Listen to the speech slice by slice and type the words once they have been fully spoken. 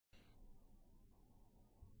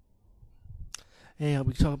Hey, I'll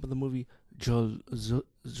be talking about the movie Jerusalem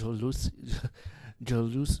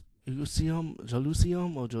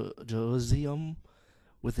or Jerusalem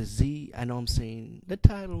with a Z. I know I'm saying the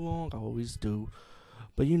title wrong. I always do,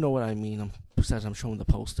 but you know what I mean. Besides, I'm showing the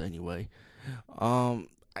poster anyway. I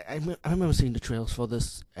remember seeing the trailers for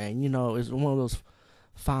this, and it's one of those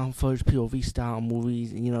found footage POV style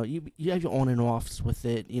movies. And you have your on and offs with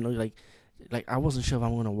it. Like I wasn't sure if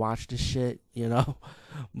I'm gonna watch this shit.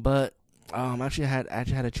 But actually I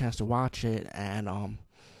had a chance to watch it, and I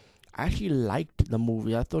actually liked the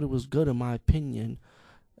movie. I thought it was good in my opinion.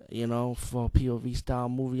 For a POV style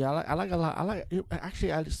movie, I like a lot.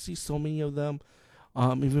 Actually I see so many of them.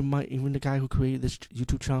 Even the guy who created this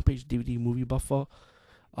YouTube channel page, DVD Movie Buffer,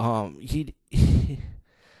 he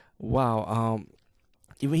wow.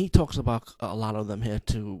 Even he talks about a lot of them here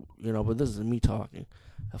too. But this is me talking.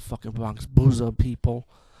 The fucking Bronx Boozer people.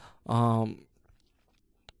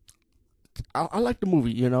 I like the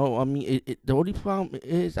movie. I mean, the only problem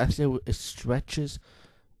is I say it stretches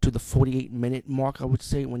to the 48-minute mark. I would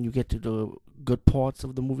say when you get to the good parts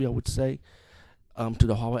of the movie, I would say, to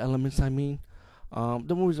the horror elements. I mean,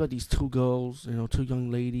 the movie's about these two girls, two young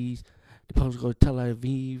ladies. They're supposed to go to Tel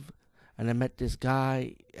Aviv, and they met this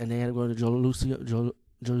guy, and they had to go to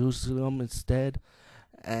Jerusalem instead.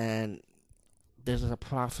 And there's a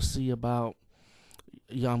prophecy about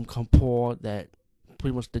Yom Kippur that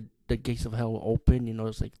pretty much the gates of hell will open.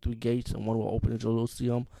 It's like three gates, and one will open in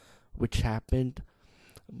Jerusalem, which happened.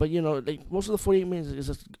 But like most of the 48 minutes is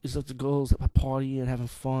just the girls partying and having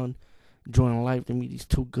fun, enjoying life. They meet these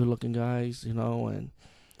two good-looking guys, and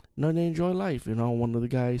they enjoy life. One of the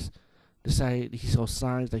guys decided he saw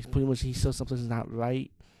signs, like pretty much he saw something's not right,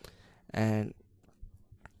 and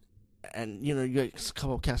you get a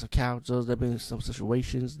couple of cast of characters. There've been some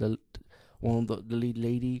situations. The lead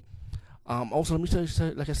lady. Also, let me tell you,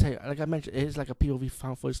 like I mentioned, it is like a POV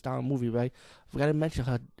found footage style movie, right? I forgot to mention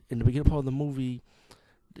her in the beginning part of the movie.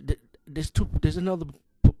 There's another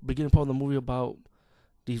beginning part of the movie about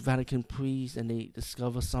these Vatican priests, and they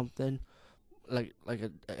discover something like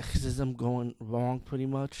a exorcism going wrong, pretty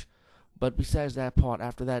much. But besides that part,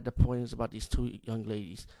 after that, the point is about these two young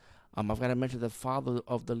ladies. I've got to mention the father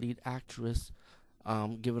of the lead actress,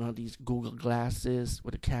 giving her these Google glasses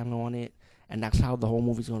with a camera on it, and that's how the whole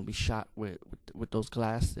movie's going to be shot with those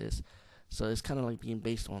glasses. So it's kind of like being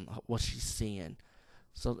based on what she's seeing.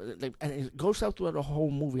 So and it goes out throughout the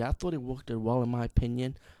whole movie. I thought it worked well in my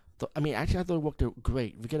opinion. I thought it worked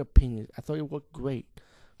great. Forget opinions. I thought it worked great.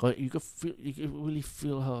 Cause you could really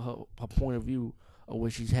feel her point of view of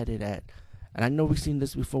where she's headed at. And I know we've seen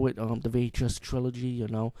this before with the VHS trilogy.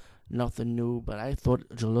 Nothing new. But I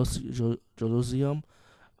thought Jerusalem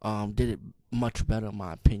did it much better in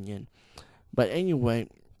my opinion. But anyway,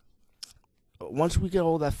 once we get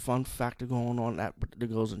all that fun factor going on, that the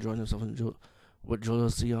girls enjoying themselves with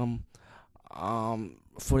Jerusalem,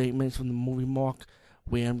 48 minutes from the movie mark,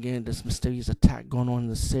 where I'm getting this mysterious attack going on in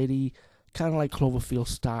the city, kind of like Cloverfield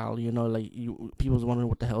style, like people's wondering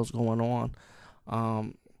what the hell's going on.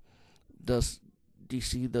 Do you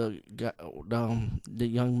see the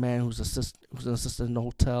young man who's an assistant in the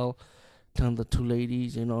hotel, telling the two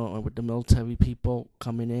ladies, with the military people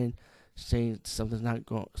coming in, saying something's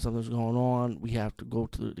going on. We have to go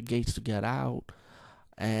to the gates to get out.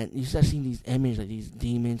 And you start seeing these images like these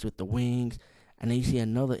demons with the wings, and then you see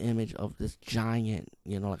another image of this giant,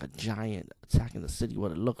 like a giant attacking the city.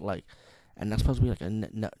 What it looked like, and that's supposed to be like a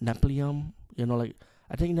Nephilim. Like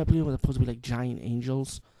I think Nephilim was supposed to be like giant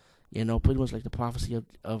angels. Pretty much like the prophecy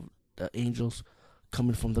of the angels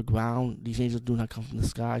coming from the ground. These angels do not come from the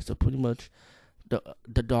sky, so pretty much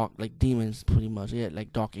the dark, like demons, pretty much, yeah,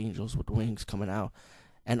 like dark angels with wings coming out.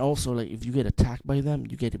 And also, like if you get attacked by them,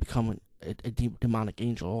 you get to become a demonic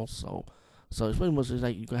angel also. So it's pretty much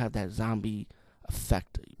like you can have that zombie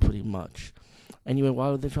effect, pretty much. Anyway,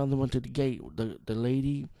 while they're trying to run to the gate, the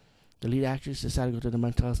lead actress, decided to go to the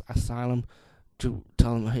mental asylum to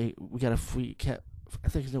tell him, hey, we got to free I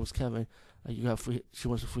think his name was Kevin. You got free. She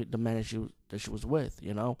wants to free the man that she was with,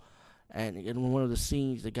 And in one of the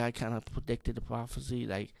scenes, the guy kind of predicted the prophecy.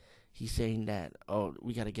 Like he's saying that, oh,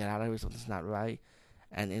 we got to get out of here. Something's not right.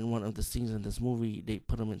 And in one of the scenes in this movie, they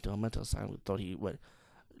put him into a mental asylum. We thought he went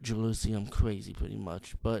Jerusalem crazy, pretty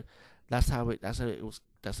much. But that's how he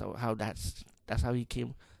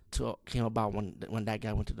came about when that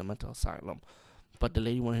guy went to the mental asylum. But the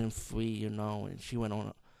lady wanted him free, and she went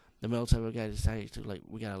on. The military guy decided to, like,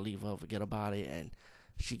 we gotta leave her, forget about it, and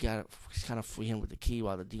she's kind of free him with the key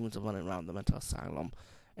while the demons are running around the mental asylum.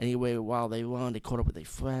 Anyway, while they run, they caught up with their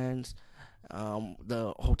friends.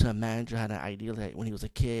 The hotel manager had an idea that when he was a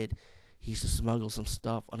kid, he used to smuggle some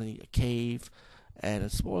stuff underneath a cave,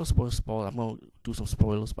 And spoiler. I'm gonna do some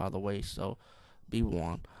spoilers, by the way, so be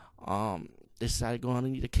warned. They decided to go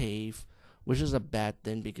underneath the cave, which is a bad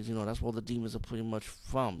thing because that's where the demons are pretty much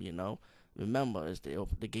from. Remember, it's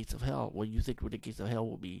the gates of hell. Where you think where the gates of hell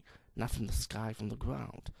will be, not from the sky, from the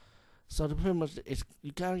ground. So pretty much, it's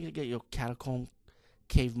you kind of get your catacomb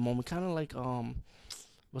cave moment, kind of like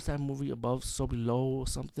what's that movie Above So Below or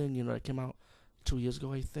something? That came out 2 years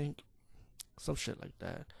ago, I think, some shit like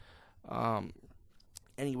that. Um,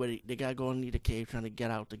 anyway, they gotta go underneath the cave, trying to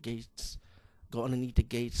get out the gates, go underneath the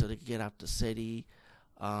gates so they can get out the city.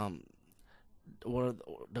 Um, one of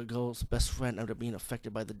the girl's best friend ended up being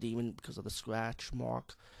affected by the demon because of the scratch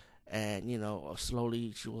mark, and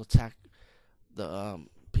slowly she will attack the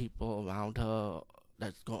people around her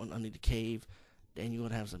that's going underneath the cave. Then you're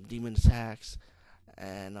gonna have some demon attacks,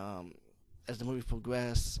 and as the movie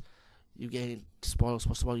progresses, you get spoilers.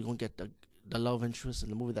 First of all, you're gonna get the love interest in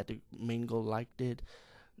the movie that the main girl liked it,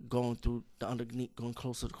 going through the underneath, going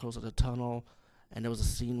closer to the tunnel, and there was a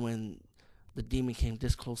scene when the demon came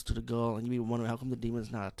this close to the girl, and you be wondering how come the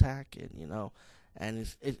demon's not attacking,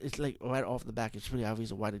 and it's like right off the back, it's really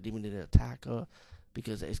obvious why the demon didn't attack her,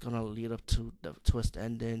 because it's gonna lead up to the twist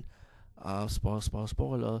ending.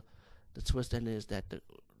 Spoiler. The twist ending is that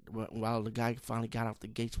while the guy finally got off the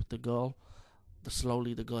gates with the girl,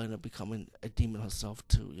 slowly the girl ended up becoming a demon herself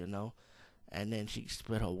too, and then she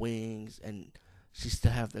spread her wings, and she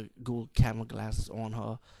still have the Google camera glasses on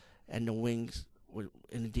her, and the wings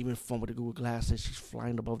in the demon form with the Google glasses. She's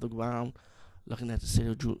flying above the ground, looking at the city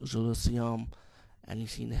of JeruZalem, and you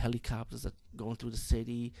see the helicopters that going through the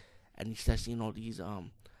city, and you start seeing all these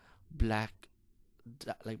black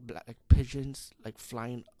like pigeons like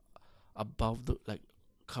flying above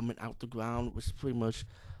coming out the ground, which is pretty much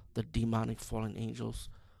the demonic fallen angels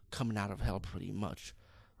coming out of hell, pretty much,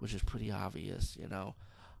 which is pretty obvious.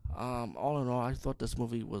 All in all, I thought this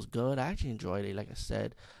movie was good. I actually enjoyed it. Like I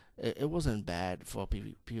said, it wasn't bad for a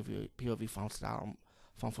POV found style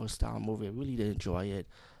movie. I really did enjoy it.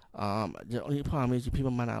 The only problem is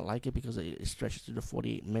people might not like it because it stretches to the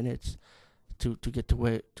 48 minutes to get to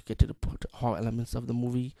the hard elements of the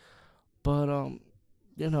movie. But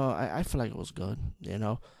I feel like it was good.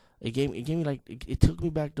 It gave me like it took me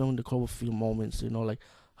back during the Cloverfield moments. Like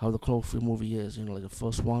how the Cloverfield movie is. Like the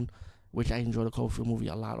first one, which I enjoyed the Cloverfield movie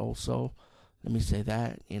a lot. Also, let me say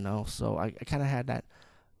that. So I kind of had that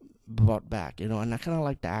brought back. And I kind of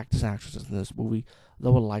like the actors and actresses in this movie. They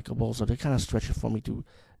were likable, so they kind of stretched it for me to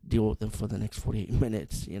deal with them for the next 48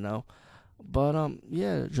 minutes. But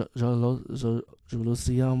yeah,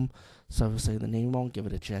 JeruZalem. Sorry for saying the name wrong. Give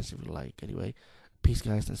it a chance if you like. Anyway, peace,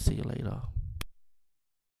 guys, and see you later.